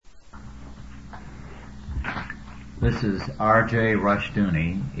This is R.J.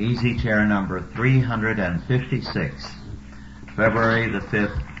 Rushdoony, easy chair number 356, February the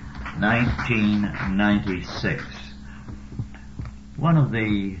 5th, 1996. One of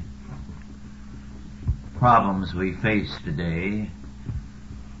the problems we face today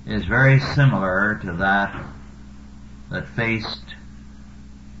is very similar to that faced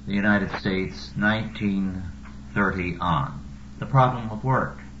the United States 1930 on. The problem of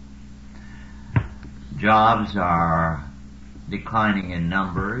work. Jobs are declining in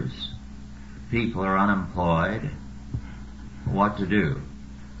numbers. People are unemployed. What to do?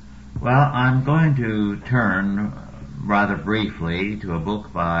 Well, I'm going to turn rather briefly to a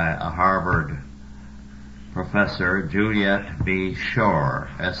book by a Harvard professor, Juliet B. Schor,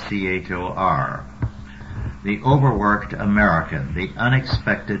 S-C-H-O-R, The Overworked American, The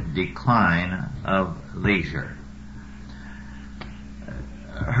Unexpected Decline of Leisure.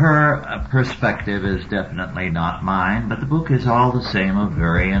 Her perspective is definitely not mine, but the book is all the same a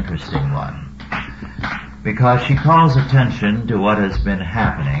very interesting one, because she calls attention to what has been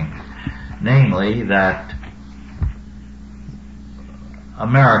happening, namely that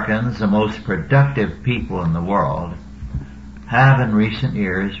Americans, the most productive people in the world, have in recent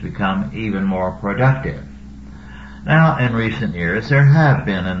years become even more productive. Now, in recent years, there have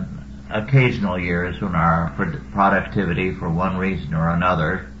been occasional years when our productivity, for one reason or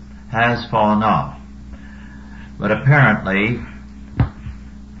another, has fallen off. But apparently,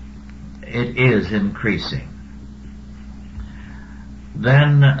 it is increasing.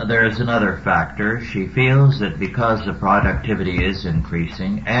 Then there's another factor. She feels that because the productivity is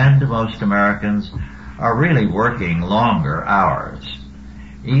increasing, and most Americans are really working longer hours,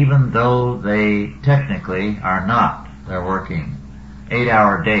 even though they technically are not. They're working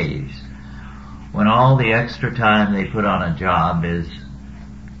 8-hour days. When all the extra time they put on a job is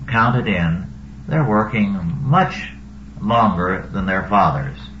counted in, they're working much longer than their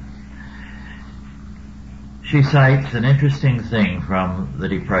fathers. She cites an interesting thing from the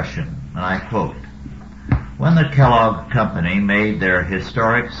Depression, and I quote, "When the Kellogg Company made their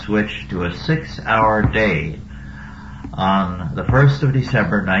historic switch to a 6-hour day on the 1st of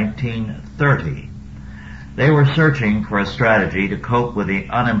December 1930, they were searching for a strategy to cope with the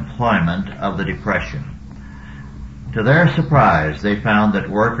unemployment of the Depression. To their surprise, they found that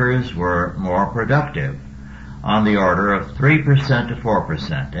workers were more productive, on the order of 3% to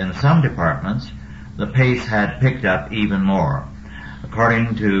 4%. In some departments, the pace had picked up even more.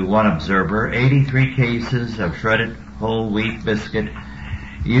 According to one observer, 83 cases of shredded whole wheat biscuit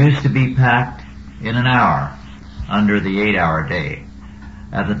used to be packed in an hour under the 8-hour day.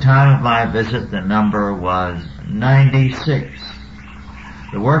 At the time of my visit, the number was 96.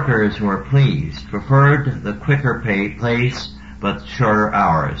 The workers were pleased, preferred the quicker pace but shorter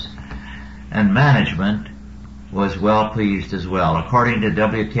hours, and management was well pleased as well. According to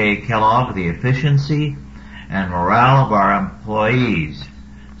W.K. Kellogg, the efficiency and morale of our employees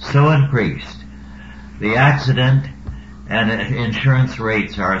so increased, the accident and insurance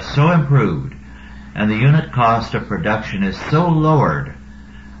rates are so improved, and the unit cost of production is so lowered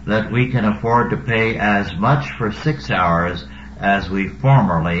that we can afford to pay as much for 6 hours as we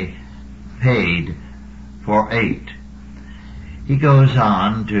formerly paid for 8. He goes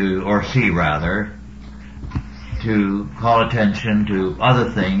on to, or she rather, to call attention to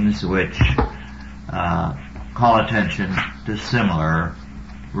other things which call attention to similar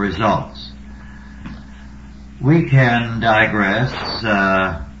results. We can digress,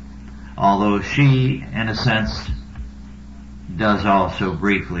 although she, in a sense, does also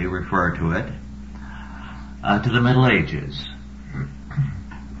briefly refer to it, to the Middle Ages.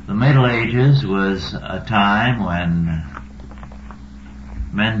 The Middle Ages was a time when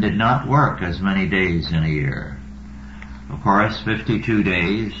men did not work as many days in a year. Of course, 52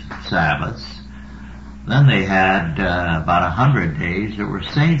 days, Sabbaths. Then they had about 100 days that were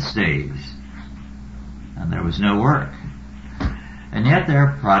saints' days, and there was no work. And yet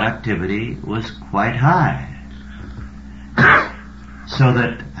their productivity was quite high. So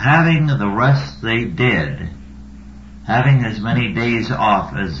that having the rest they did, having as many days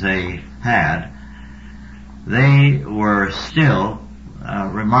off as they had, they were still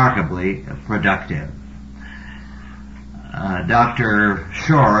remarkably productive. Dr.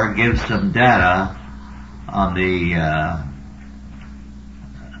 Schor gives some data on the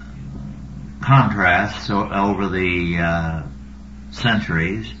contrasts over the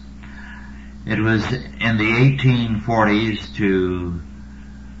centuries. It was in the 1840s to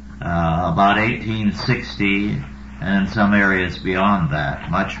about 1860, and in some areas beyond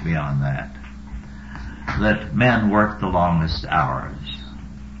that, much beyond that men worked the longest hours.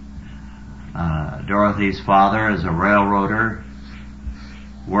 Dorothy's father, as a railroader,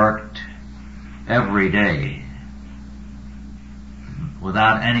 worked every day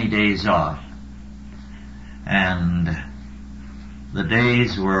without any days off. And the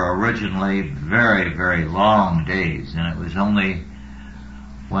days were originally very, very long days, and it was only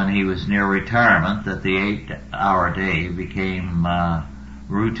when he was near retirement that the 8-hour day became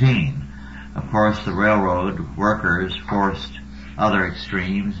routine. Of course, the railroad workers forced other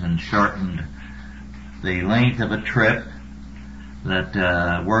extremes and shortened the length of a trip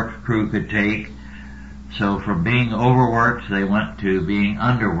that work crew could take. So from being overworked, they went to being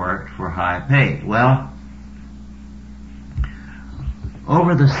underworked for high pay. Well,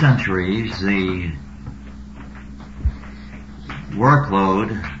 over the centuries, the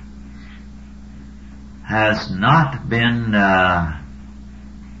workload has not been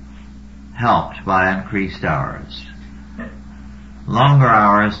helped by increased hours. Longer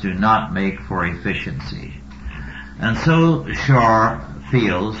hours do not make for efficiency. And so Shore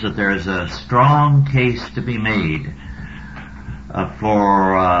feels that there's a strong case to be made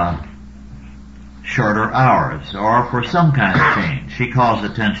for shorter hours, or for some kind of change. She calls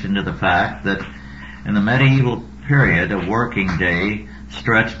attention to the fact that in the medieval period, a working day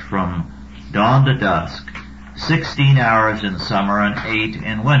stretched from dawn to dusk, 16 hours in summer and 8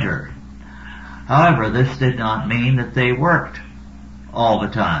 in winter. However, this did not mean that they worked all the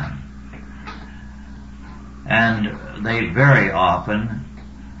time. And they very often,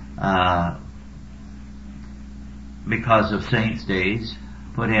 because of saints' days,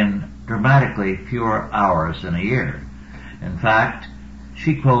 put in dramatically fewer hours in a year. In fact,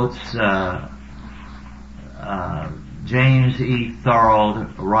 she quotes James E.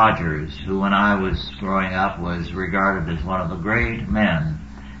 Thorold Rogers, who when I was growing up was regarded as one of the great men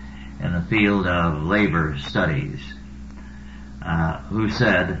in the field of labor studies, who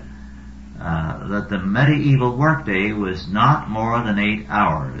said that the medieval workday was not more than 8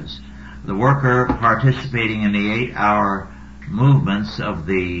 hours. The worker participating in the 8-hour movements of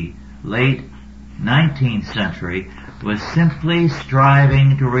the late 19th century was simply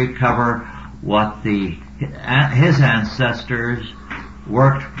striving to recover what his ancestors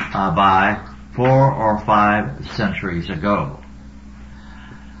worked by 4 or 5 centuries ago.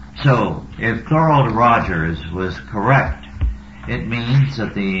 So, if Thorold Rogers was correct, it means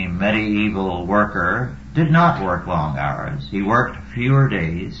that the medieval worker did not work long hours. He worked fewer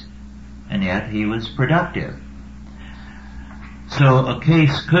days, and yet he was productive. So a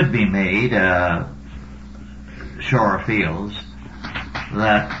case could be made, Shore feels,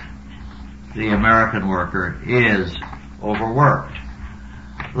 that the American worker is overworked.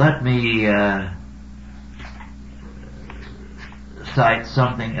 Let me cite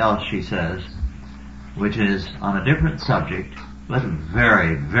something else she says, which is on a different subject, but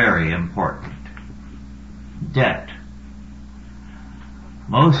very, very important. Debt.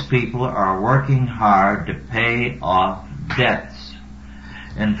 Most people are working hard to pay off debts.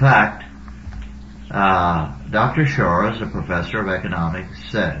 In fact, Dr. Shore, as a professor of economics,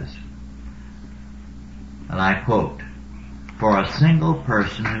 says, and I quote, "For a single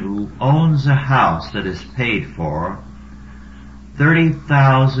person who owns a house that is paid for,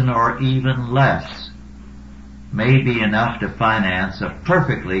 30,000 or even less may be enough to finance a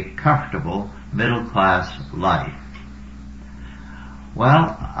perfectly comfortable middle-class life."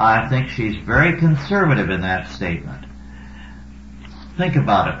 Well, I think she's very conservative in that statement. Think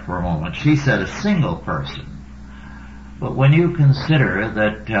about it for a moment. She said a single person. But when you consider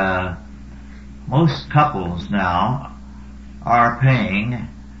that most couples now are paying,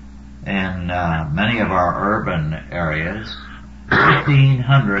 in many of our urban areas,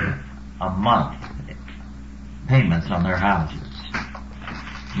 $1,500 a month payments on their houses.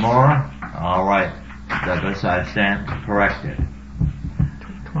 More? All right, Douglas, I stand corrected.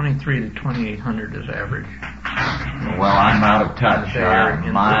 23 to 2,800 is average. Well, I'm out of touch.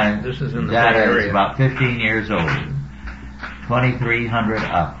 My this is in the data Bay Area. is about 15 years old. 2,300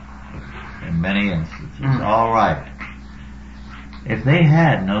 up in many instances. All right. If they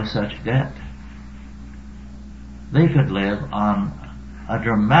had no such debt, they could live on a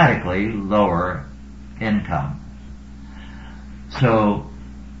dramatically lower income. So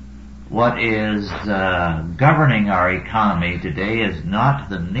what is governing our economy today is not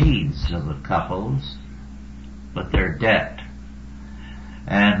the needs of the couples, but their debt.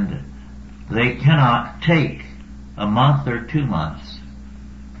 And they cannot take a month or 2 months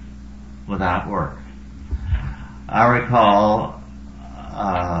without work. I recall,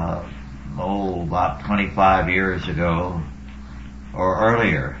 about 25 years ago, or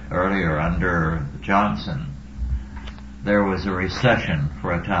earlier under Johnson, there was a recession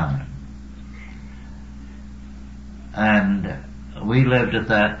for a time. And we lived at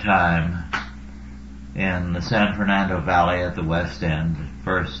that time in the San Fernando Valley at the West End,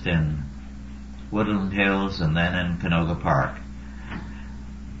 first in Woodland Hills and then in Canoga Park.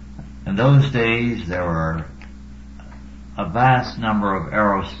 In those days, there were a vast number of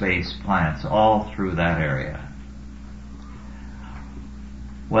aerospace plants all through that area.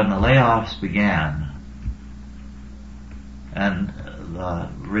 When the layoffs began, and the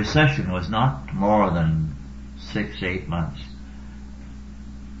recession was not more than 6-8 months,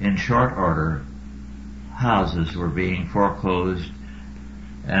 in short order, houses were being foreclosed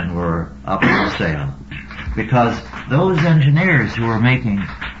and were up for sale. Because those engineers who were making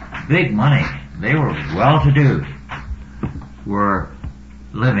big money, they were well-to-do, were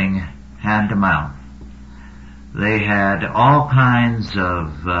living hand to mouth. They had all kinds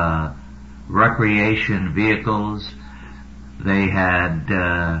of recreation vehicles. They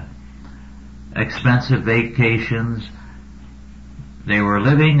had expensive vacations. They were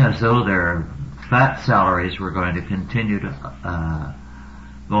living as though their fat salaries were going to continue to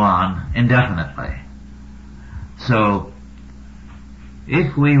go on indefinitely. So,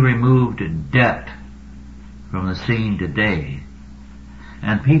 if we removed debt from the scene today,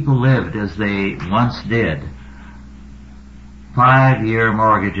 and people lived as they once did, 5-year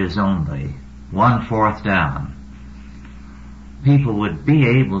mortgages only, 1/4 down, people would be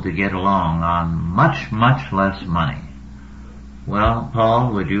able to get along on much, much less money. Well,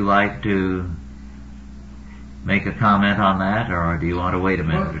 Paul, would you like to make a comment on that, or do you want to wait a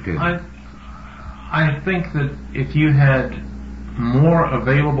minute or two? I think that if you had more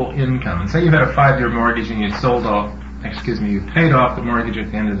available income, and say you had a 5-year mortgage and you paid off the mortgage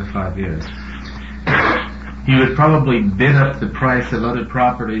at the end of the 5 years, you would probably bid up the price of other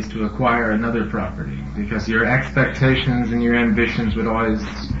properties to acquire another property, because your expectations and your ambitions would always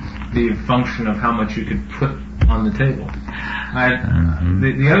be a function of how much you could put on the table.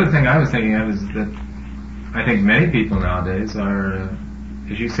 The other thing I was thinking of is that I think many people nowadays are,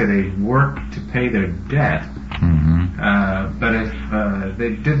 as you say, they work to pay their debt, but if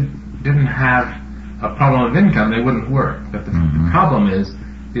they didn't have a problem of income, they wouldn't work. But the problem is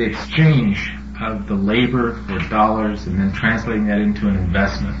the exchange of the labor for dollars and then translating that into an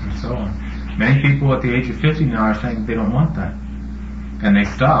investment and so on. Many people at the age of 50 now are saying they don't want that. And they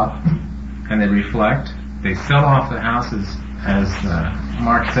stop and they reflect. They sell off the houses, as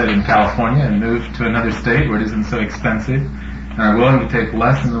Mark said, in California, and move to another state where it isn't so expensive, and are willing to take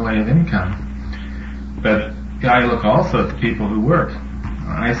less in the way of income. But I look also at the people who work.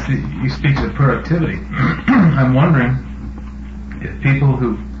 I see you speak of productivity. I'm wondering if people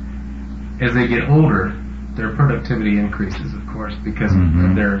who, as they get older, their productivity increases, of course, because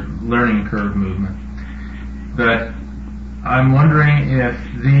of their learning curve movement. But I'm wondering if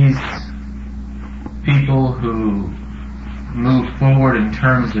these people who move forward in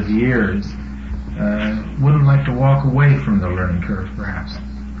terms of years wouldn't like to walk away from the learning curve, perhaps,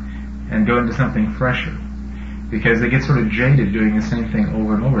 and go into something fresher, because they get sort of jaded doing the same thing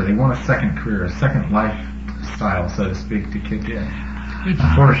over and over. They want a second career, a second lifestyle, so to speak, to kick in. It's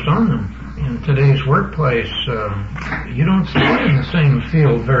forced on them. In today's workplace, you don't stay in the same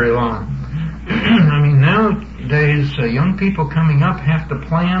field very long. I mean, nowadays, young people coming up have to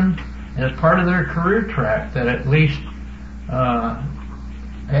plan as part of their career track that at least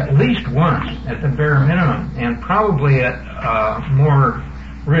once, at the bare minimum, and probably at more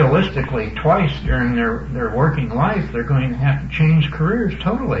realistically twice during their working life, they're going to have to change careers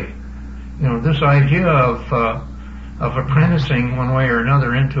totally. You know, this idea of apprenticing one way or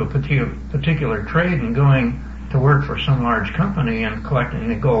another into a particular trade and going to work for some large company and collecting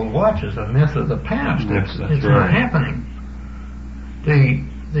the gold watch is a myth of the past. It's not happening. The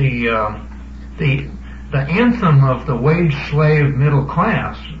anthem of the wage slave middle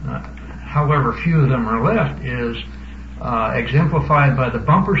class, however few of them are left, is exemplified by the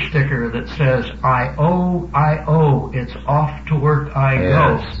bumper sticker that says, I owe, it's off to work I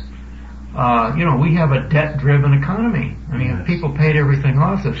go. We have a debt-driven economy. I mean, if people paid everything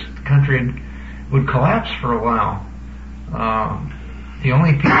off, this country would collapse for a while. The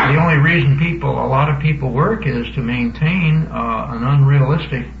only reason a lot of people work is to maintain an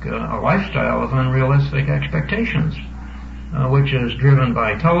unrealistic a lifestyle of unrealistic expectations, which is driven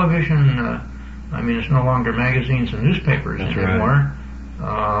by television. It's no longer magazines and newspapers anymore.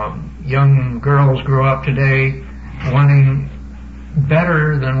 Young girls grow up today wanting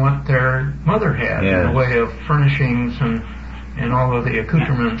better than what their mother had in the way of furnishings and all of the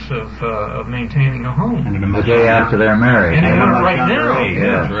accoutrements of maintaining a home. And the day after they're married. And they want it right now.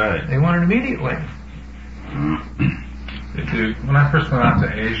 Yeah, that's right. They want it immediately. When I first went out to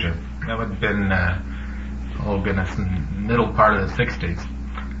Asia, that would have been oh goodness, in the middle part of the 60s.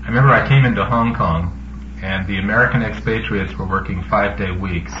 I remember I came into Hong Kong, and the American expatriates were working 5-day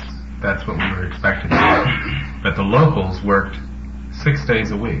weeks. That's what we were expected to do. But the locals worked 6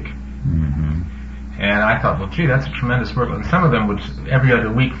 days a week. Mm-hmm. And I thought, well, gee, that's a tremendous work. And some of them would every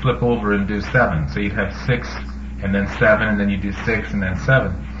other week flip over and do 7. So you'd have 6 and then 7, and then you do 6 and then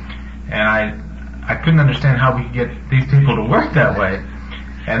 7. And I couldn't understand how we could get these people to work that way.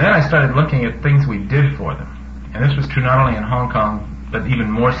 And then I started looking at things we did for them. And this was true not only in Hong Kong, but even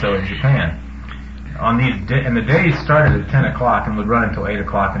more so in Japan. And the days started at 10 o'clock and would run until 8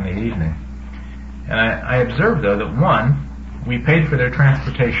 o'clock in the evening. And I observed, though, that one, we paid for their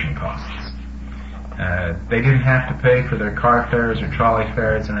transportation costs. They didn't have to pay for their car fares or trolley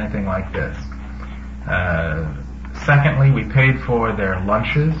fares or anything like this. Secondly, we paid for their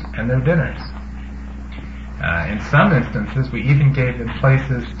lunches and their dinners. In some instances, we even gave them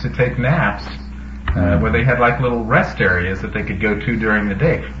places to take naps, where they had like little rest areas that they could go to during the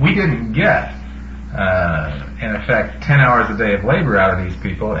day. We didn't get, in effect, 10 hours a day of labor out of these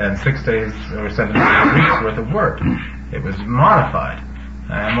people and 6 days or 7 days a week's worth of work. It was modified.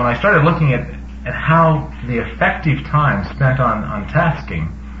 And when I started looking at how the effective time spent on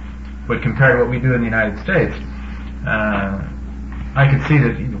tasking would compare to what we do in the United States, I could see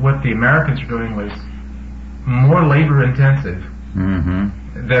that what the Americans were doing was more labor intensive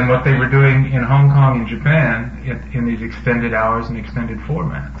than what they were doing in Hong Kong and Japan in these extended hours and extended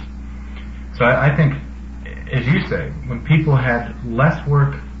formats. So I think, as you say, when people had less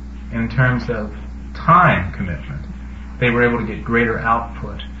work in terms of time commitment, they were able to get greater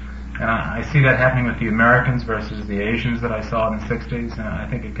output. And I see that happening with the Americans versus the Asians that I saw in the 60s, and I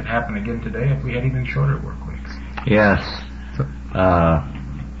think it could happen again today if we had even shorter work weeks. Yes.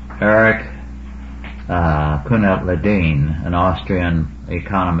 Eric Kuehnelt-Leddihn, an Austrian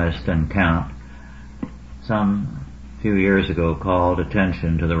economist and count, some few years ago called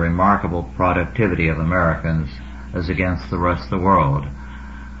attention to the remarkable productivity of Americans as against the rest of the world.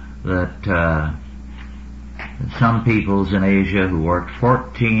 That some peoples in Asia who worked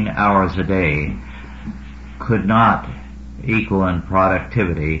 14 hours a day could not equal in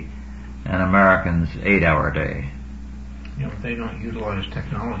productivity an American's 8-hour day. You know, they don't utilize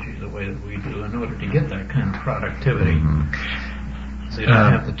technology the way that we do in order to get that kind of productivity. They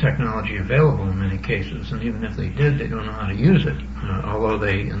don't have the technology available in many cases, and even if they did, they don't know how to use it. Although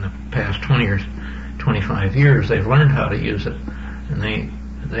they, in the past 20 or 25 years, they've learned how to use it, and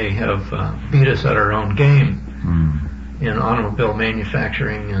they have beat us at our own game in automobile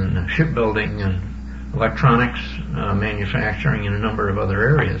manufacturing and shipbuilding and electronics manufacturing and a number of other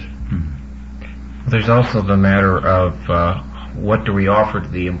areas. There's also the matter of what do we offer to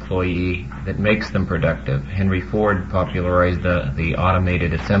the employee that makes them productive. Henry Ford popularized the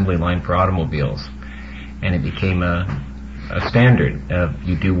automated assembly line for automobiles, and it became a standard.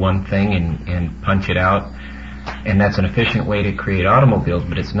 You do one thing and punch it out, and that's an efficient way to create automobiles,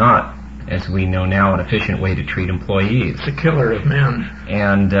 but it's not, as we know now, an efficient way to treat employees. It's a killer of men.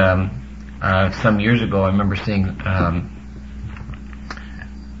 And some years ago I remember seeing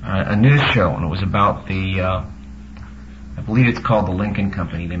a news show, and it was about I believe it's called the Lincoln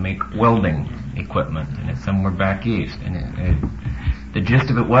Company. They make welding equipment, and it's somewhere back east. And the gist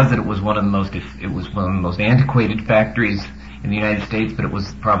of it was that it was one of the most antiquated factories in the United States, but it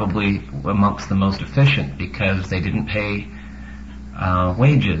was probably amongst the most efficient because they didn't pay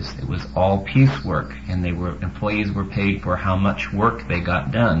wages. It was all piecework, and employees were paid for how much work they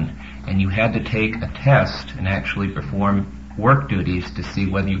got done. And you had to take a test and actually perform work duties to see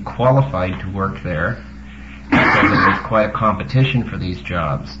whether you qualified to work there, because there was quite a competition for these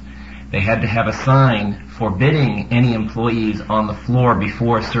jobs. They had to have a sign forbidding any employees on the floor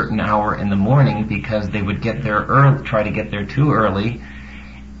before a certain hour in the morning, because they would get there early, try to get there too early,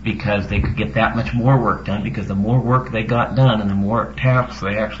 because they could get that much more work done, because the more work they got done and the more tasks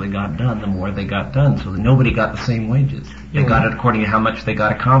they actually got done, the more they got done, so that nobody got the same wages. They got it according to how much they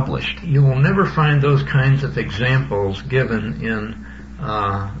got accomplished. You will never find those kinds of examples given in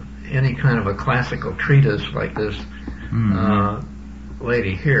any kind of a classical treatise like this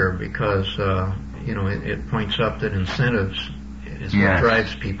lady here, because it points up that incentives is what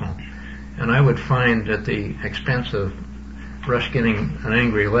drives people. And I would find at the expense of Rush getting an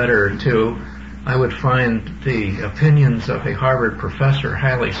angry letter or two, I would find the opinions of a Harvard professor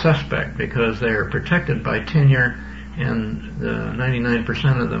highly suspect, because they are protected by tenure, and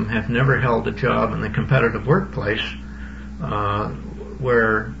 99% of them have never held a job in the competitive workplace,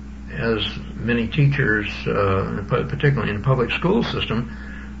 where, as many teachers, particularly in the public school system,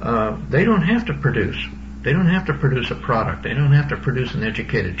 they don't have to produce. They don't have to produce a product. They don't have to produce an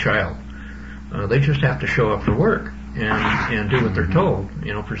educated child. They just have to show up for work and do what they're told.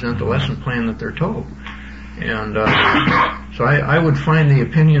 Present the lesson plan that they're told. And so I would find the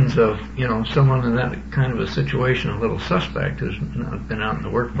opinions of someone in that kind of a situation a little suspect, who's not been out in the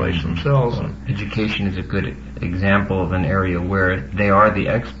workplace themselves. Education is a good example of an area where they are the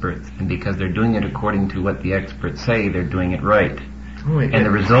experts, and because they're doing it according to what the experts say, they're doing it right. And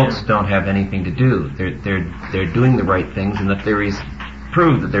the results don't have anything to do. They're doing the right things, and the theories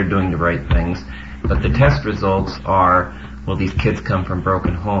prove that they're doing the right things. But the test results are, well, these kids come from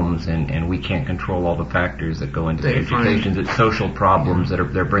broken homes, and we can't control all the factors that go into education. It's social problems that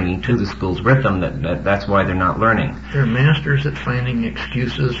they're bringing to the schools with them. That's why they're not learning. They're masters at finding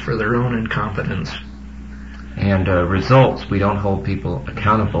excuses for their own incompetence. And results, we don't hold people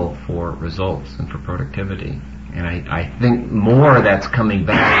accountable for results and for productivity. And I think more that's coming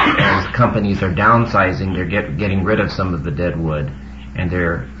back as companies are downsizing. They're getting rid of some of the dead wood, and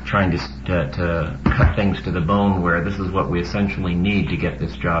they're trying to cut things to the bone, where this is what we essentially need to get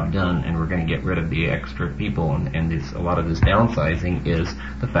this job done, and we're going to get rid of the extra people. And a lot of this downsizing is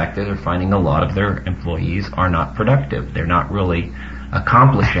the fact that they're finding a lot of their employees are not productive. They're not really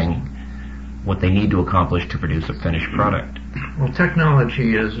accomplishing what they need to accomplish to produce a finished product. Well,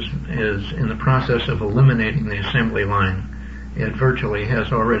 technology is in the process of eliminating the assembly line. It virtually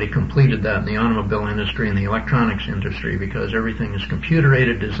has already completed that in the automobile industry and the electronics industry, because everything is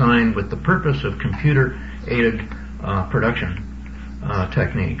computer-aided, designed with the purpose of computer-aided production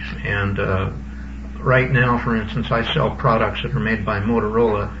techniques. And right now, for instance, I sell products that are made by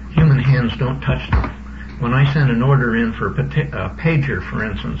Motorola. Human hands don't touch them. When I send an order in for a pager, for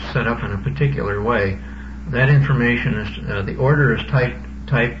instance, set up in a particular way, that information is the order is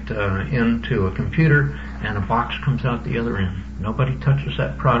typed into a computer, and a box comes out the other end. Nobody touches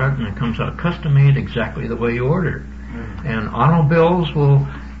that product, and it comes out custom-made exactly the way you ordered. And automobiles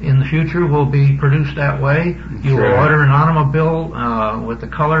in the future will be produced that way. You will order an automobile with the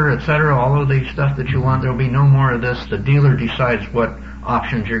color, etc., all of the stuff that you want. There will be no more of this. The dealer decides what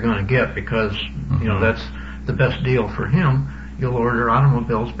options you're going to get, because that's the best deal for him. You'll order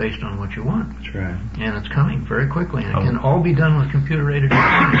automobiles based on what you want. That's right. And it's coming very quickly, and it can all be done with computer-aided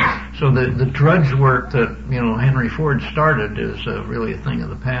design. So the drudge work that Henry Ford started is really a thing of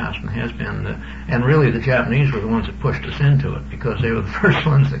the past, and has been. And really, the Japanese were the ones that pushed us into it, because they were the first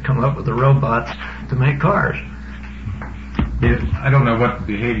ones that come up with the robots to make cars. I don't know what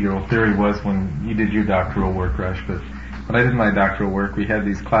the behavioral theory was when you did your doctoral work, Rush, but when I did my doctoral work, we had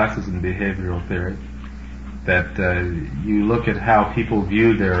these classes in behavioral theory that you look at how people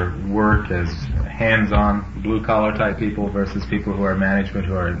view their work as hands-on, blue-collar type people versus people who are management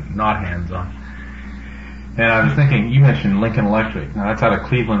who are not hands-on. And I was thinking, you mentioned Lincoln Electric. Now that's out of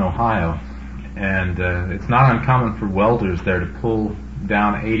Cleveland, Ohio, and it's not uncommon for welders there to pull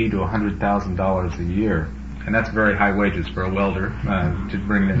down $80,000 to $100,000 a year, and that's very high wages for a welder, to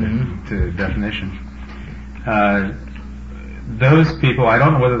bring it into definition. Those people, I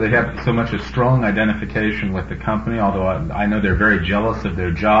don't know whether they have so much a strong identification with the company, although I know they're very jealous of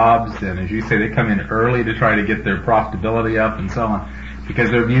their jobs, and as you say, they come in early to try to get their profitability up and so on,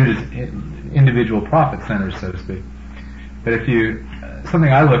 because they're viewed as individual profit centers, so to speak. But if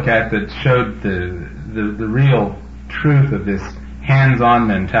something I look at that showed the real truth of this hands-on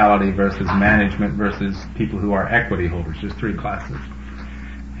mentality versus management versus people who are equity holders, there's three classes.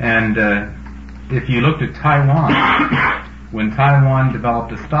 And if you looked at Taiwan, when Taiwan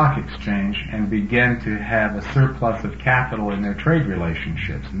developed a stock exchange and began to have a surplus of capital in their trade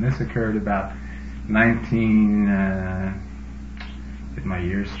relationships, and this occurred about get my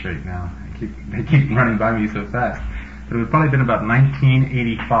years straight now. They keep running by me so fast. But it was probably been about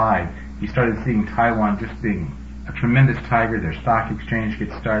 1985. You started seeing Taiwan just being a tremendous tiger. Their stock exchange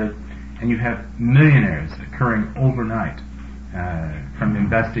gets started, and you have millionaires occurring overnight from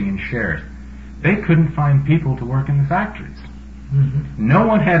investing in shares. They couldn't find people to work in the factories. Mm-hmm. No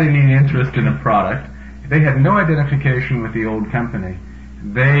one had any interest in a product. They had no identification with the old company.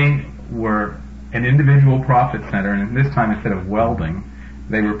 They were an individual profit center, and this time instead of welding,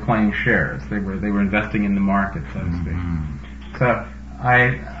 they were playing shares. They were investing in the market, so to speak. Mm-hmm. So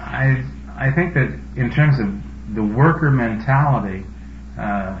I think that in terms of the worker mentality,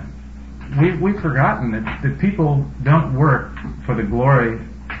 we've forgotten that people don't work for the glory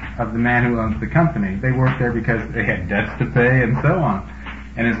of the man who owns the company. They work there because they have debts to pay and so on.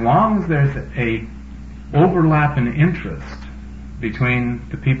 And as long as there's a overlap in interest between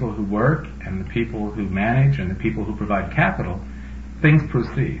the people who work and the people who manage and the people who provide capital, things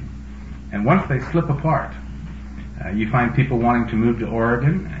proceed. And once they slip apart, you find people wanting to move to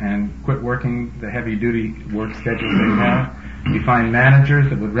Oregon and quit working the heavy-duty work schedules they have, You find managers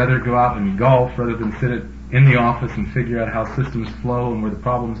that would rather go out and golf rather than sit in the office and figure out how systems flow and where the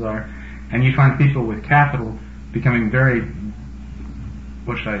problems are. And you find people with capital becoming very,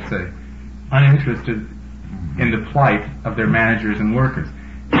 what should I say, uninterested in the plight of their managers and workers.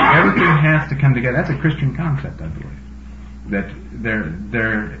 Everything has to come together. That's a Christian concept, I believe. That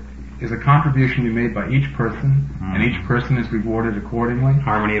there is a contribution to be made by each person, and each person is rewarded accordingly.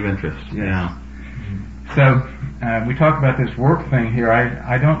 Harmony of interest. Yes. Yeah. So we talk about this work thing here.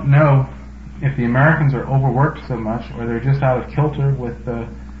 I don't know if the Americans are overworked so much, or they're just out of kilter with a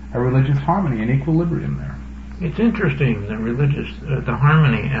religious harmony and equilibrium there. It's interesting, the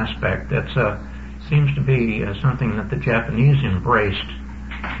harmony aspect. That's seems to be something that the Japanese embraced,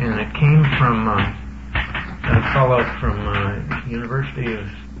 and it came from a fellow from University of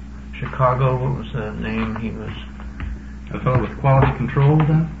Chicago. What was the name? He was a fellow with quality control,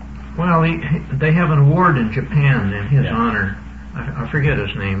 then. Well, they have an award in Japan in his honor. I forget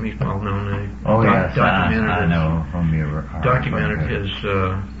his name. He's well known. Yes, I know from your documented his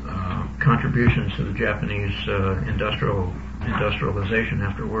contributions to the Japanese industrialization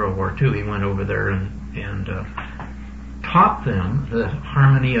after World War II. He went over there and taught them the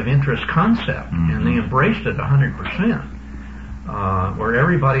harmony of interest concept, and they embraced it 100%. Where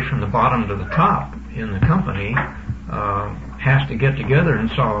everybody from the bottom to the top in the company has to get together and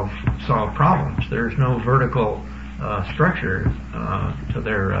solve problems. There's no vertical structure to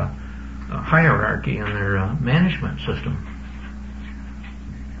their hierarchy and their management system.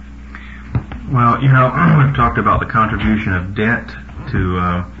 Well, we've talked about the contribution of debt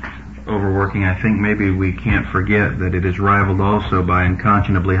to overworking. I think maybe we can't forget that it is rivaled also by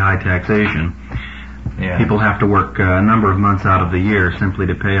unconscionably high taxation. Yeah. People have to work a number of months out of the year simply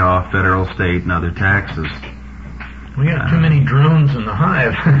to pay off federal, state, and other taxes. We got too many drones in the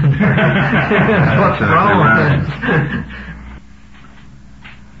hive. What's wrong with that?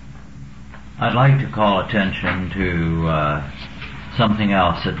 I'd like to call attention to something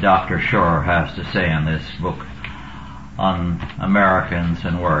else that Dr. Shore has to say in this book on Americans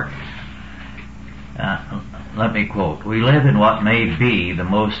and work. Let me quote, "We live in what may be the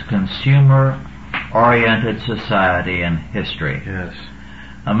most consumer-oriented society in history. Yes.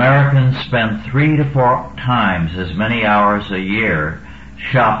 Americans spend 3 to 4 times as many hours a year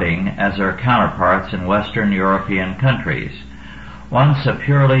shopping as their counterparts in Western European countries. Once a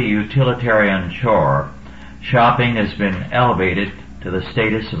purely utilitarian chore, shopping has been elevated to the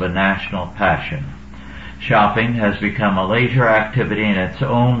status of a national passion. Shopping has become a leisure activity in its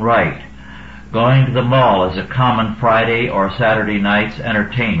own right. Going to the mall is a common Friday or Saturday night's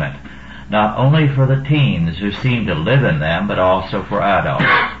entertainment, not only for the teens who seem to live in them, but also for adults.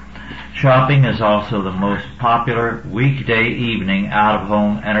 Shopping is also the most popular weekday evening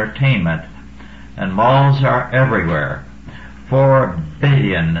out-of-home entertainment, and malls are everywhere. 4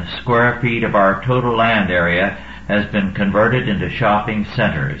 billion square feet of our total land area has been converted into shopping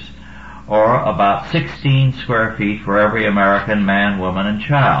centers, or about 16 square feet for every American man, woman, and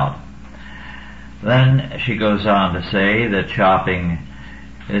child." Then she goes on to say that shopping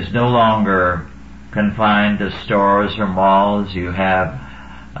is no longer confined to stores or malls. You have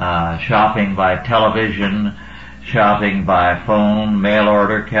shopping by television, shopping by phone, mail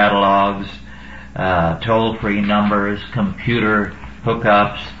order catalogs, toll-free numbers, computer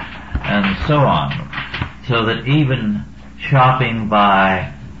hookups, and so on. So that even shopping by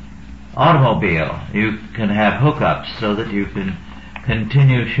automobile, you can have hookups so that you can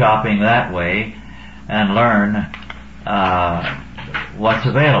continue shopping that way and learn what's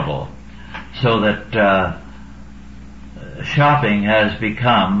available. So that shopping has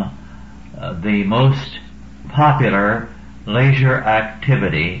become the most popular leisure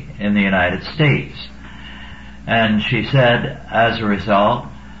activity in the United States. And she said, as a result,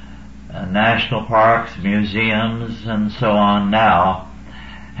 national parks, museums, and so on now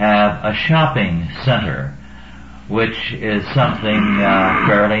have a shopping center, which is something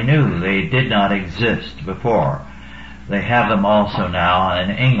fairly new. They did not exist before. They have them also now in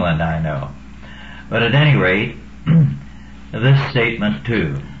England, I know. But at any rate, this statement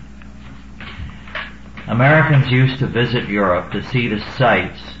too. Americans used to visit Europe to see the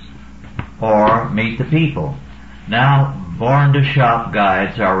sights or meet the people. Now, born-to-shop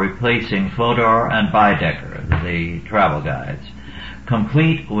guides are replacing Fodor and Baedeker, the travel guides,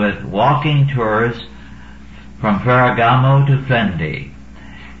 complete with walking tours from Ferragamo to Fendi.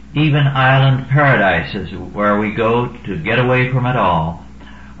 Even island paradises, where we go to get away from it all,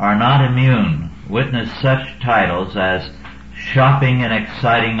 are not immune. Witness such titles as Shopping in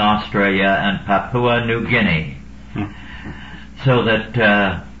Exciting Australia and Papua New Guinea. So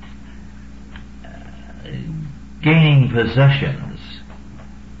that gaining possessions,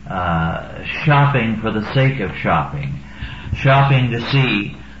 shopping for the sake of shopping, shopping to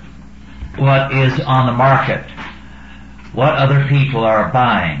see what is on the market, what other people are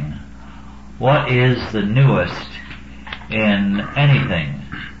buying, what is the newest in anything,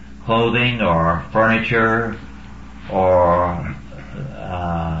 clothing or furniture or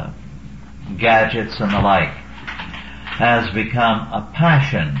gadgets and the like, has become a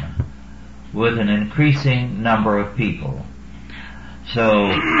passion with an increasing number of people. So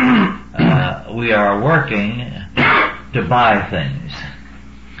we are working to buy things.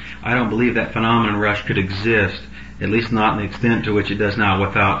 I don't believe that phenomenon rush could exist, at least not in the extent to which it does now,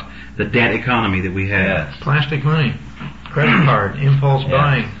 without the debt economy that we have. Yes. Plastic money, credit card, impulse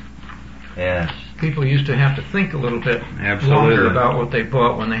buying. Yes. People used to have to think a little bit longer about what they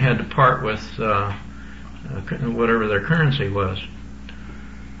bought when they had to part with whatever their currency was.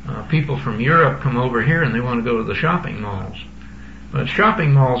 People from Europe come over here and they want to go to the shopping malls. But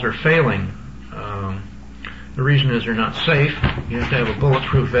shopping malls are failing. The reason is they're not safe. You have to have a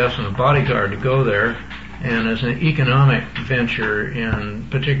bulletproof vest and a bodyguard to go there. And as an economic venture,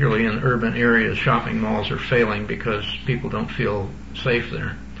 particularly in urban areas, shopping malls are failing because people don't feel safe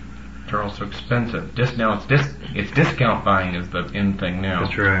there. They're also expensive. It's discount buying is the in thing now.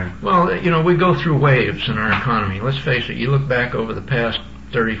 That's right. Well, we go through waves in our economy. Let's face it, you look back over the past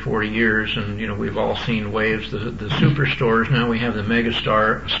 30, 40 years, and we've all seen waves. The superstores, now we have the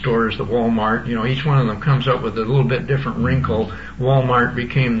megastar stores, the Walmart. Each one of them comes up with a little bit different wrinkle. Walmart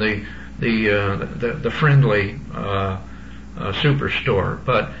became the friendly superstore.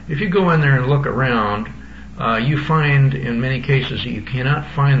 But if you go in there and look around, you find in many cases that you cannot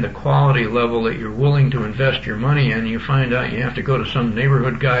find the quality level that you're willing to invest your money in. You find out you have to go to some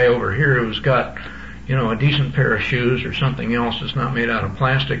neighborhood guy over here who's got a decent pair of shoes or something else that's not made out of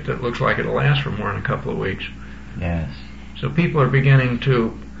plastic that looks like it'll last for more than a couple of weeks. Yes. So people are beginning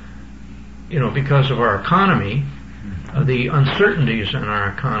to, because of our economy, the uncertainties in our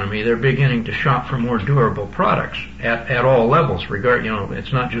economy, they're beginning to shop for more durable products at all levels.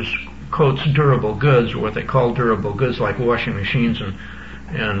 It's not just quotes durable goods or what they call durable goods like washing machines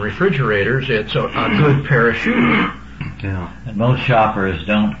and refrigerators. It's a good pair of shoes. Yeah. And most shoppers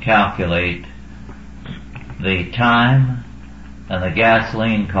don't calculate the time and the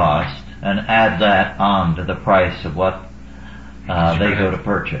gasoline cost and add that on to the price of what they go to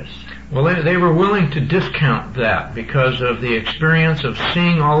purchase. Well, they were willing to discount that because of the experience of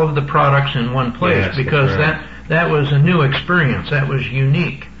seeing all of the products in one place, yes, because that was a new experience. That was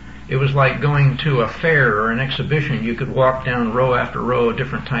unique. It was like going to a fair or an exhibition. You could walk down row after row of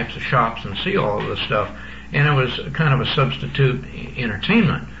different types of shops and see all of this stuff. And it was kind of a substitute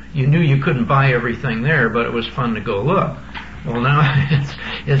entertainment. You knew you couldn't buy everything there, but it was fun to go look. Well, now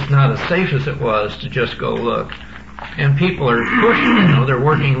it's not as safe as it was to just go look. And people are pushed, they're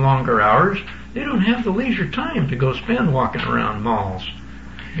working longer hours. They don't have the leisure time to go spend walking around malls.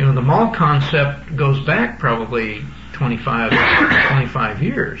 The mall concept goes back probably 25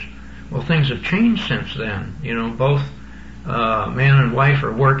 years. Well, things have changed since then. Both man and wife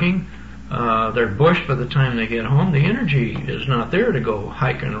are working. They're bushed by the time they get home. The energy is not there to go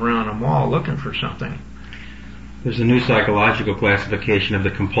hiking around a mall looking for something. There's a new psychological classification of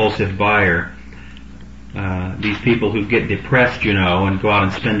the compulsive buyer. These people who get depressed, and go out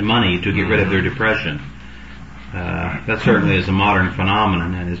and spend money to get rid of their depression. That certainly is a modern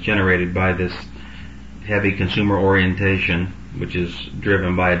phenomenon and is generated by this heavy consumer orientation, which is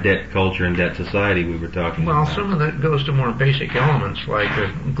driven by a debt culture and debt society we were talking about. Well, some of that goes to more basic elements like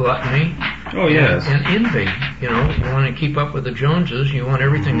gluttony. Oh, yes. And envy. You want to keep up with the Joneses. You want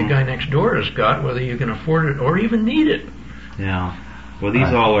everything the guy next door has got, whether you can afford it or even need it. Yeah. Well,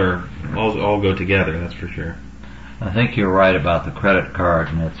 these all go together, that's for sure. I think you're right about the credit card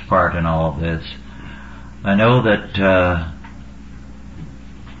and its part in all of this. I know that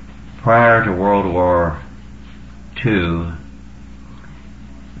prior to World War II,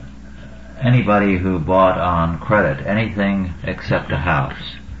 anybody who bought on credit anything except a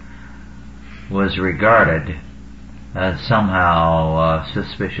house was regarded as somehow a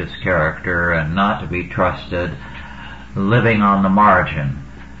suspicious character and not to be trusted, living on the margin.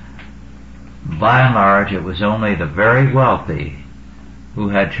 By and large, it was only the very wealthy who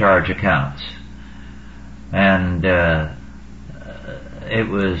had charge accounts. And it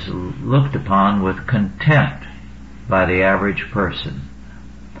was looked upon with contempt by the average person.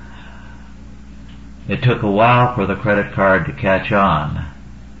 It took a while for the credit card to catch on.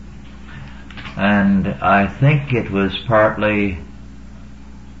 And I think it was partly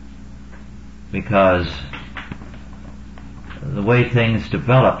because the way things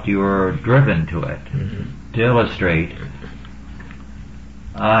developed, you were driven to it. Mm-hmm. to illustrate,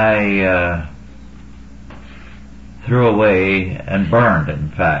 I threw away and burned, in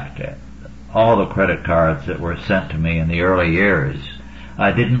fact, all the credit cards that were sent to me in the early years.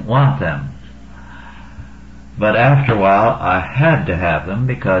 I didn't want them. But after a while, I had to have them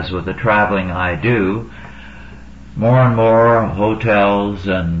because with the traveling I do, more and more hotels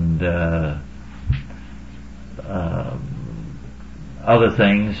and other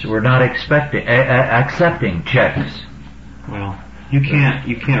things were not accepting checks. Well, you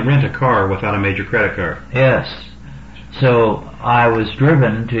can't rent a car without a major credit card. Yes. So I was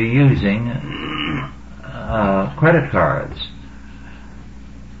driven to using credit cards.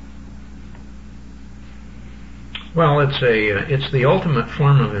 Well, it's the ultimate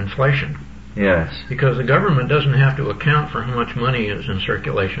form of inflation. Yes. Because the government doesn't have to account for how much money is in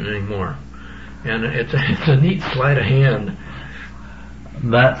circulation anymore. And it's a neat sleight of hand.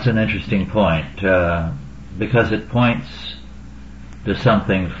 That's an interesting point, because it points to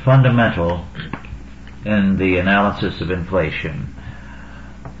something fundamental in the analysis of inflation.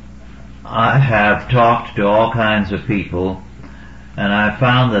 I have talked to all kinds of people, and I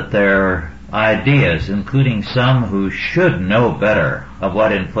found that their ideas, including some who should know better of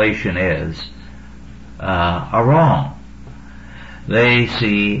what inflation is, are wrong. They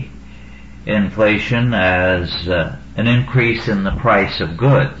see inflation as an increase in the price of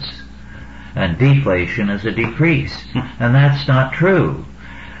goods, and deflation as a decrease. And that's not true.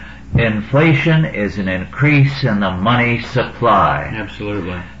 Inflation is an increase in the money supply.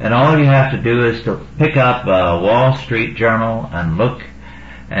 Absolutely. And all you have to do is to pick up a Wall Street Journal and look,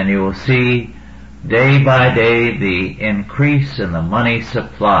 and you will see day by day the increase in the money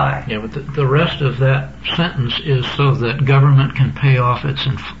supply. Yeah, but the rest of that sentence is so that government can pay off its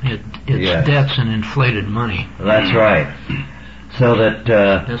Yes. debts in inflated money. That's right. So that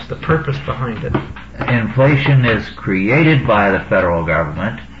That's the purpose behind it. inflation is created by the federal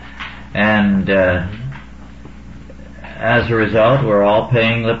government, and as a result, we're all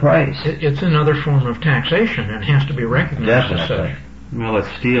paying the price. It's another form of taxation and has to be recognized as Definitely. such. Well,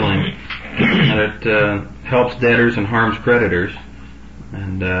 it's stealing, and it helps debtors and harms creditors.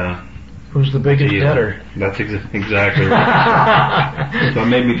 And Who's the biggest debtor? That's exactly right. So it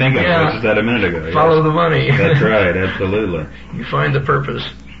made me think of Yeah. just that a minute ago. Yes. Follow the money. That's right, absolutely. You find the purpose.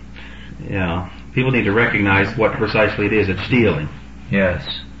 Yeah. People need to recognize what precisely it is. It's stealing. Yes.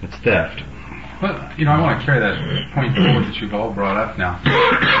 It's theft. Well, I want to carry that point forward that you've all brought up now.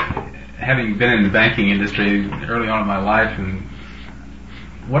 Having been in the banking industry early on in my life, and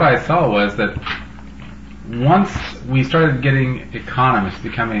what I saw was that once we started getting economists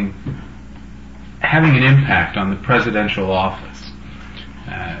having an impact on the presidential office,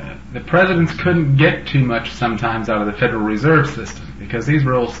 the presidents couldn't get too much sometimes out of the Federal Reserve System because these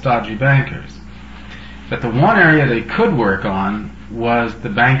were old stodgy bankers. But the one area they could work on was the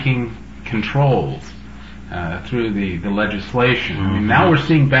banking controls through the legislation. I mean, now we're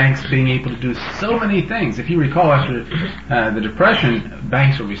seeing banks being able to do so many things. If you recall, after the Depression,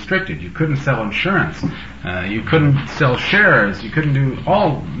 banks were restricted. You couldn't sell insurance. You couldn't sell shares. You couldn't do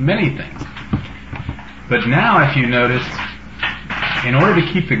many things. But now, if you notice, in order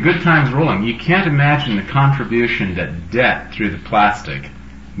to keep the good times rolling, you can't imagine the contribution that debt through the plastic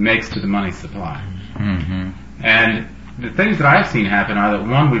makes to the money supply. Mm-hmm. And the things that I've seen happen are that,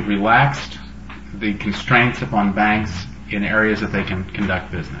 one, we've relaxed the constraints upon banks in areas that they can conduct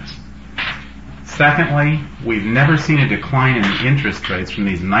business. Secondly, we've never seen a decline in the interest rates from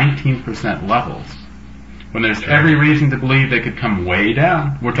these 19% levels, when there's every reason to believe they could come way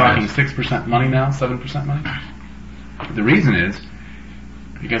down. We're talking 6% money now, 7% money. The reason is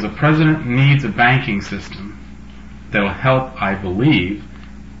because a president needs a banking system that will help, I believe,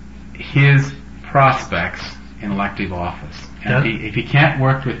 his prospects in elective office. And if he can't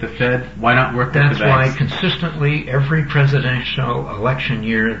work with the Fed, why not work with the banks? That's why consistently every presidential election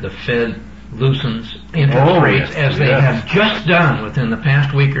year the Fed loosens interest rates as they have just done within the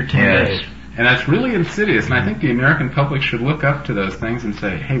past week or 10 days. And that's really insidious, and I think the American public should look up to those things and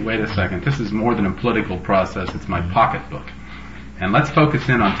say, hey, wait a second, this is more than a political process, it's my pocketbook. And let's focus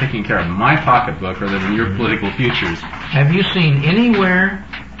in on taking care of my pocketbook rather than your political futures. Have you seen anywhere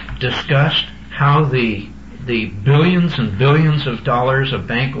discussed how the billions and billions of dollars of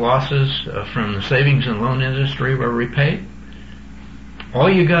bank losses from the savings and loan industry were repaid? All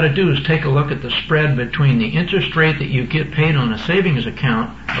you got to do is take a look at the spread between the interest rate that you get paid on a savings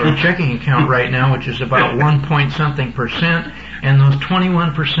account or a checking account right now, which is about 1 point something percent, and those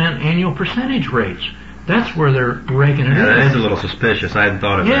 21% annual percentage rates. That's where they're raking it Yeah, that in. is a little suspicious. I hadn't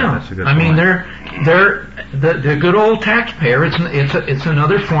thought of that. Yeah, That's a good I mean, point. they're the good old taxpayer. It's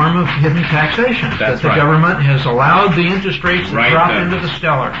another form of hidden taxation that the right. government has allowed the interest rates to Right drop then. into the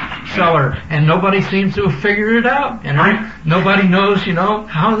cellar, and nobody seems to have figured it out. And nobody knows,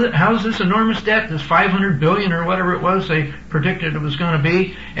 how's this enormous debt, this $500 billion or whatever it was they predicted it was going to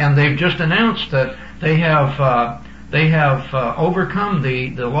be, and they've just announced that they have overcome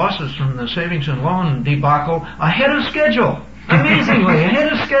the losses from the savings and loan debacle ahead of schedule. Amazingly,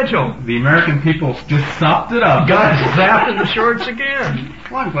 ahead of schedule. The American people just sopped it up. Got zapped in the shorts again.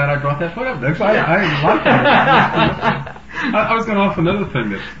 Well, I'm glad I brought that foot up. Because I like that. I was going off another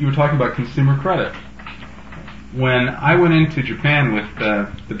thing that you were talking about consumer credit. When I went into Japan with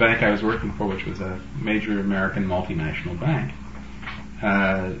the bank I was working for, which was a major American multinational bank,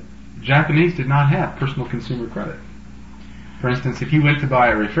 Japanese did not have personal consumer credit. For instance, if you went to buy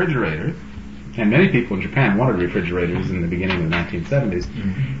a refrigerator, and many people in Japan wanted refrigerators in the beginning of the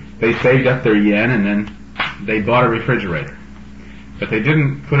 1970s, they saved up their yen and then they bought a refrigerator. But they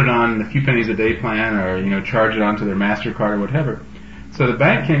didn't put it on the few pennies a day plan or, charge it onto their MasterCard or whatever. So the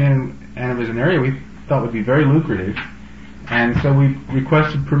bank came in and it was an area we thought would be very lucrative. And so we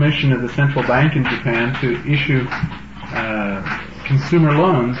requested permission of the central bank in Japan to issue consumer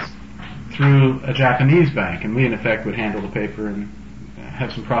loans through a Japanese bank. And we, in effect, would handle the paper and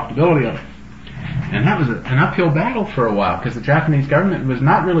have some profitability on it. And that was an uphill battle for a while because the Japanese government was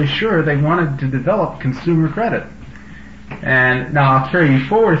not really sure they wanted to develop consumer credit. And now I'll carry you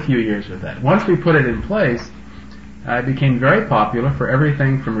forward a few years with that. Once we put it in place, it became very popular for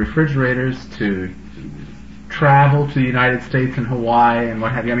everything from refrigerators to travel to the United States and Hawaii and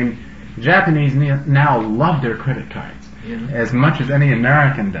what have you. I mean, the Japanese now love their credit cards as much as any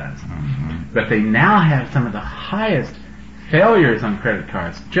American does. But they now have some of the highest failures on credit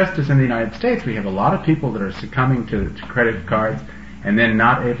cards. Just as in the United States, we have a lot of people that are succumbing to credit cards and then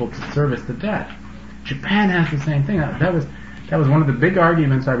not able to service the debt. Japan has the same thing. That was one of the big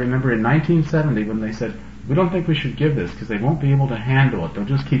arguments I remember in 1970 when they said, we don't think we should give this because they won't be able to handle it. They'll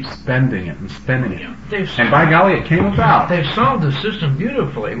just keep spending it and spending it. And by golly, it came about. They've solved the system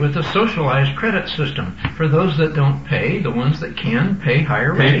beautifully with a socialized credit system. For those that don't pay, the ones that can pay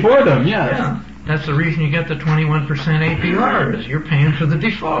higher rates. Pay for them, yes. Yeah. That's the reason you get the 21% APR, is you're paying for the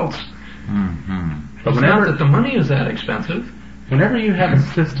defaults. But It's not that the money is that expensive. Whenever you have a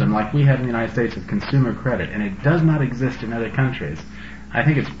system like we have in the United States of consumer credit, and it does not exist in other countries, I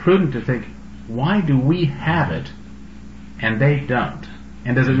think it's prudent to think, why do we have it and they don't?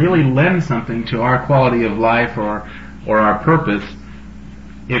 And does it really lend something to our quality of life or our purpose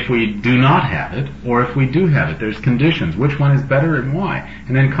if we do not have it, or if we do have it? There's conditions. Which one is better and why?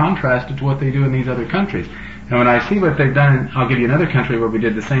 And then contrast it to what they do in these other countries. And when I see what they've done, I'll give you another country where we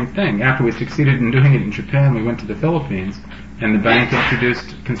did the same thing. After we succeeded in doing it in Japan, we went to the Philippines, and the bank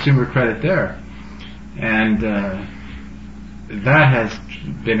introduced consumer credit there. And that has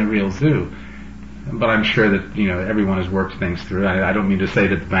been a real zoo. But I'm sure that, everyone has worked things through. I don't mean to say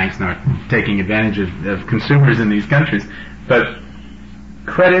that the bank's not taking advantage of consumers in these countries, but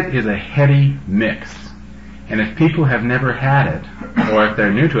credit is a heady mix. And if people have never had it, or if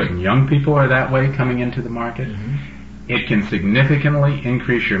they're new to it, and young people are that way coming into the market, it can significantly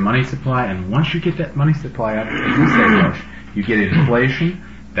increase your money supply. And once you get that money supply up, as you say, Josh, you get inflation.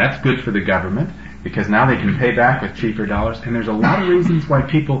 That's good for the government, because now they can pay back with cheaper dollars. And there's a lot of reasons why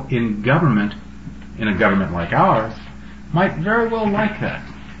people in government, in a government like ours, might very well like that.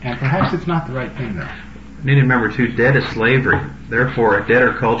 And perhaps it's not the right thing, though. You need to remember, too, debt is slavery. Therefore, a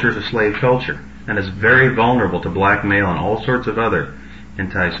debtor culture is a slave culture, and is very vulnerable to blackmail and all sorts of other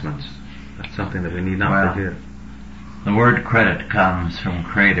enticements. That's something that we need not forget. The word credit comes from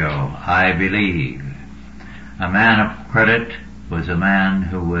credo, I believe. A man of credit was a man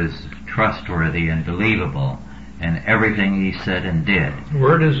who was trustworthy and believable in everything he said and did.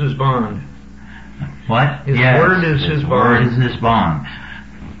 Word is his bond. What? His yes, word is his word bond. is his bond.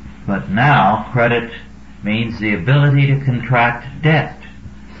 But now, credit means the ability to contract debt.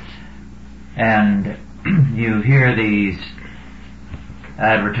 And you hear these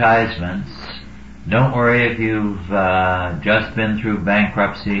advertisements, don't worry if you've just been through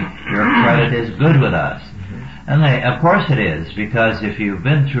bankruptcy, your credit is good with us. And of course it is, because if you've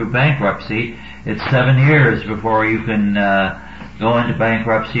been through bankruptcy, it's 7 years before you can go into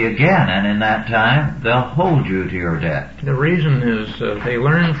bankruptcy again, and in that time, they'll hold you to your debt. The reason is they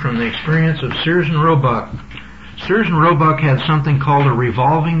learned from the experience of Sears and Roebuck. Sears and Roebuck had something called a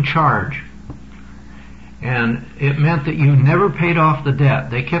revolving charge. And it meant that you never paid off the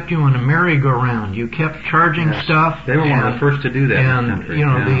debt. They kept you on a merry-go-round. You kept charging stuff. They were one of the first to do that in the And, country. you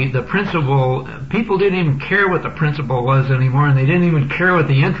know, Yeah. the principal, people didn't even care what the principal was anymore, and they didn't even care what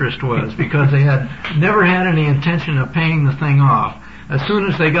the interest was, because they had never had any intention of paying the thing off. As soon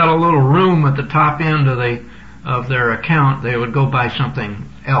as they got a little room at the top end of their account, they would go buy something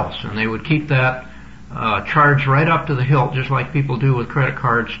else, and they would keep that charge right up to the hilt, just like people do with credit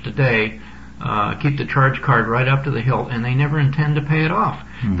cards today. Keep the charge card right up to the hilt, and they never intend to pay it off.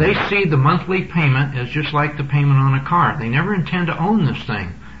 Hmm. They see the monthly payment as just like the payment on a car. They never intend to own this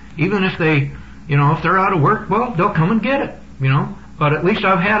thing. Even if they, you know, if they're out of work, well, they'll come and get it, you know. But at least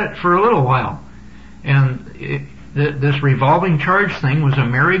I've had it for a little while. And this revolving charge thing was a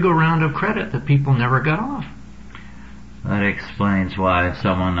merry-go-round of credit that people never got off. That explains why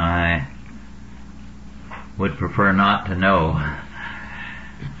someone I would prefer not to know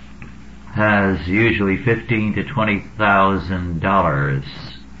has usually $15,000 to $20,000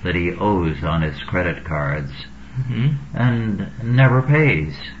 that he owes on his credit cards, and never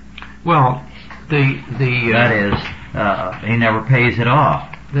pays. Well, That is, he never pays it off.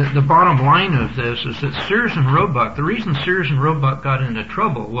 The bottom line of this is that Sears and Roebuck, the reason Sears and Roebuck got into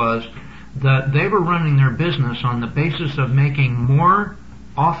trouble was that they were running their business on the basis of making more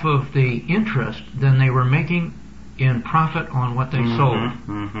off of the interest than they were making in profit on what they sold.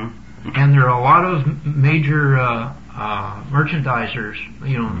 Mm-hmm. And there are a lot of major merchandisers,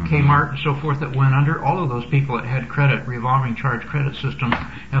 you know, Kmart and so forth, that went under. All of those people that had credit, revolving charge credit systems,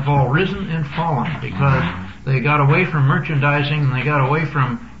 have all risen and fallen because they got away from merchandising and they got away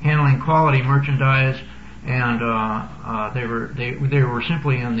from handling quality merchandise, and they were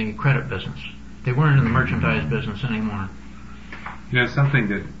simply in the credit business. They weren't in the merchandise business anymore. You know, something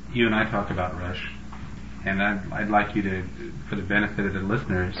that you and I talk about, Rush, and I'd like you to, for the benefit of the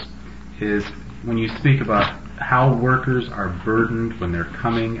listeners, is when you speak about how workers are burdened when they're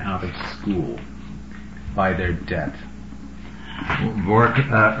coming out of school by their debt.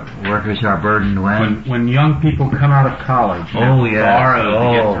 Workers are burdened When young people come out of college, Oh and yes. borrow to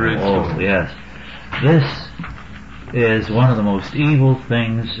get through school. Yes. This is one of the most evil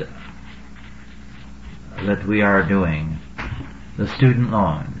things that we are doing. The student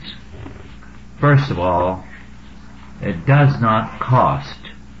loans. First of all, it does not cost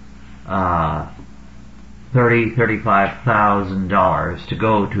 $35,000 to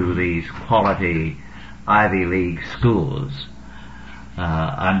go to these quality Ivy League schools.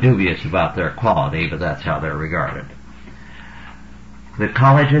 I'm dubious about their quality, but that's how they're regarded. The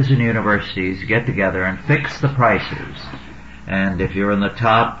colleges and universities get together and fix the prices, and if you're in the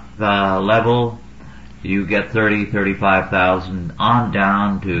top level, you get $35,000 on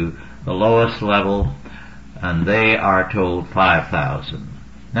down to the lowest level, and they are told $5,000.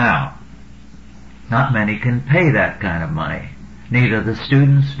 Now, not many can pay that kind of money, neither the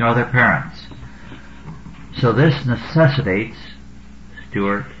students nor their parents. So this necessitates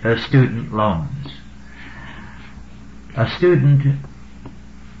student loans. A student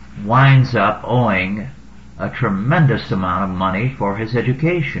winds up owing a tremendous amount of money for his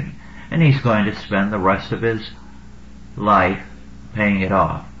education, and he's going to spend the rest of his life paying it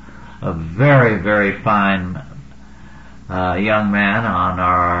off. A very, very fine young man on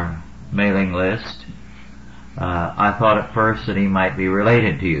our mailing list. I thought at first that he might be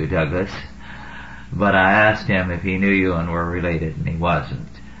related to you, Douglas, but I asked him if he knew you and were related, and he wasn't.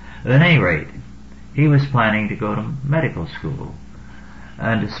 At any rate, he was planning to go to medical school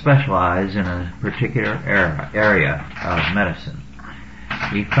and to specialize in a particular area of medicine.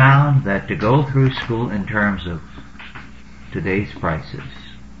 He found that to go through school in terms of today's prices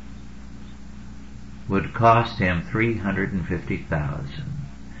would cost him $350,000.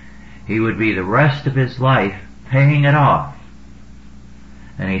 He would be the rest of his life paying it off.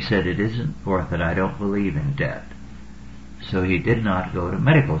 And he said, it isn't worth it. I don't believe in debt. So he did not go to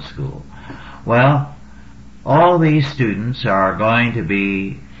medical school. Well, all these students are going to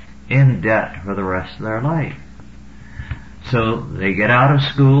be in debt for the rest of their life. So they get out of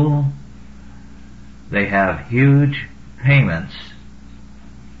school, they have huge payments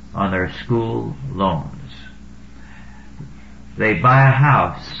on their school loans. They buy a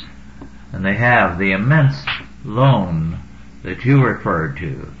house, and they have the immense loan that you referred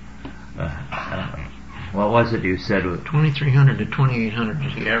to. What was it you said? $2,300 to $2,800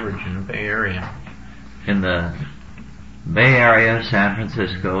 is the average in the Bay Area. In the Bay Area, San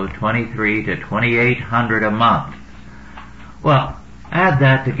Francisco, $2,300 to $2,800 a month. Well, add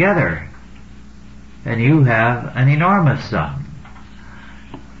that together, and you have an enormous sum.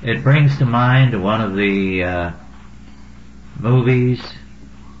 It brings to mind one of the movies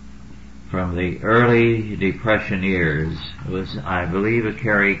from the early Depression years. It was, I believe, a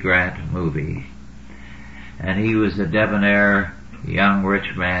Cary Grant movie. And he was a debonair young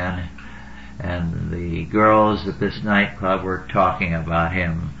rich man, and the girls at this nightclub were talking about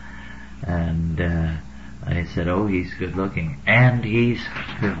him. And I said, oh, he's good looking. And he's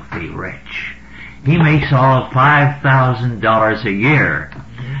filthy rich. He makes all of $5,000 a year.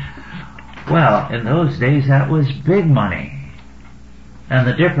 Well, in those days that was big money. And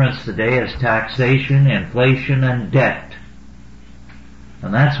the difference today is taxation, inflation, and debt.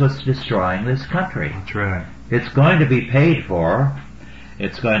 And that's what's destroying this country. That's right. It's going to be paid for.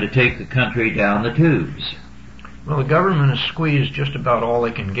 It's going to take the country down the tubes. Well, the government has squeezed just about all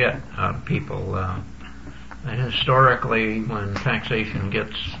they can get out of people. And historically, when taxation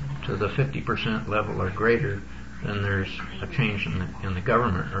gets to the 50% level or greater, then there's a change in the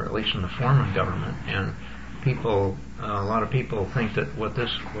government, or at least in the form of government. And people, a lot of people think that what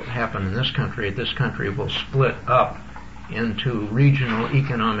will happen in this country will split up into regional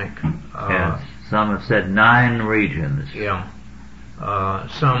economic. Yes. Some have said 9 regions. Yeah.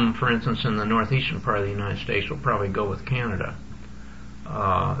 Some, for instance, in the northeastern part of the United States will probably go with Canada.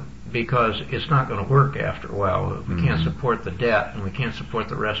 Because it's not going to work after a while. We can't support the debt, and we can't support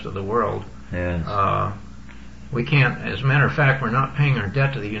the rest of the world. Yes. We can't, as a matter of fact, we're not paying our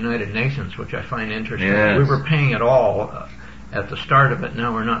debt to the United Nations, which I find interesting. Yes. We were paying it all at the start of it,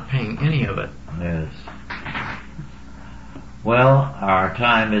 now we're not paying any of it. Yes. Well, our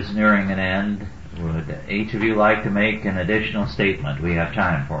time is nearing an end. Would each of you like to make an additional statement? We have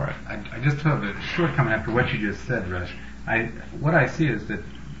time for it. I just have a short comment after what you just said, Rush. What I see is that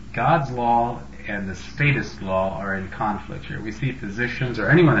God's law and the statist law are in conflict here. We see physicians or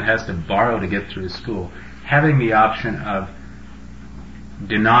anyone that has to borrow to get through school having the option of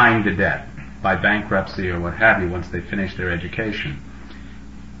denying the debt by bankruptcy or what have you once they finish their education.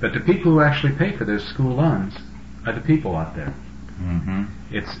 But the people who actually pay for their school loans are the people out there. Mm-hmm.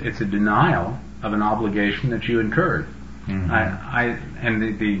 It's a denial of an obligation that you incurred. Mm-hmm.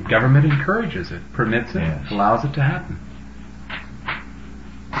 And the government encourages it, permits it, Yes. allows it to happen.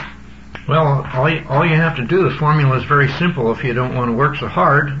 Well, all you have to do, the formula is very simple. If you don't want to work so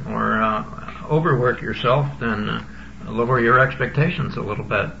hard or overwork yourself, then lower your expectations a little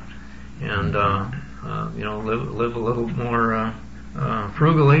bit, and live a little more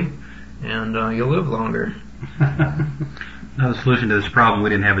frugally, and you'll live longer. Another solution to this problem we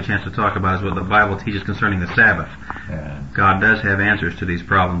didn't have a chance to talk about is what the Bible teaches concerning the Sabbath. Yeah. God does have answers to these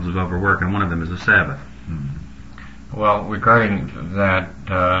problems of overwork, and one of them is the Sabbath. Well, regarding that,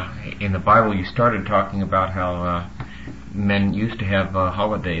 in the Bible you started talking about how men used to have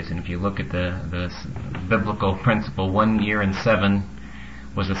holidays, and if you look at the biblical principle, 1 year in 7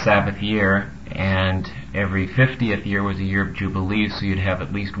 was a Sabbath year, and every 50th year was a year of Jubilee, so you'd have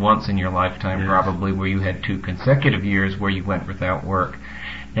at least once in your lifetime probably where you had 2 consecutive years where you went without work.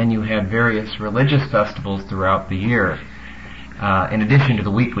 Then you had various religious festivals throughout the year, in addition to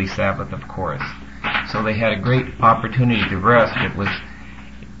the weekly Sabbath, of course. So they had a great opportunity to rest. It was,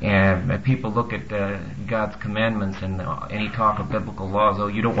 and people look at God's commandments and any talk of biblical laws. Oh,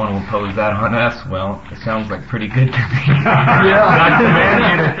 you don't want to impose that on us. Well, it sounds like pretty good to me. God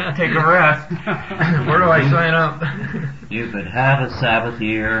commanded you to take a rest. Where do I sign up? You could have a Sabbath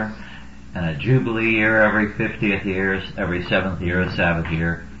year and a Jubilee year every 50th year, every 7th year a Sabbath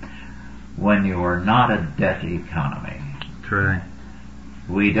year, when you are not a debt economy. That's right.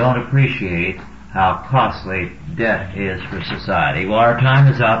 We don't appreciate how costly debt is for society. Well, our time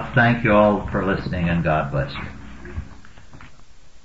is up. Thank you all for listening, and God bless you.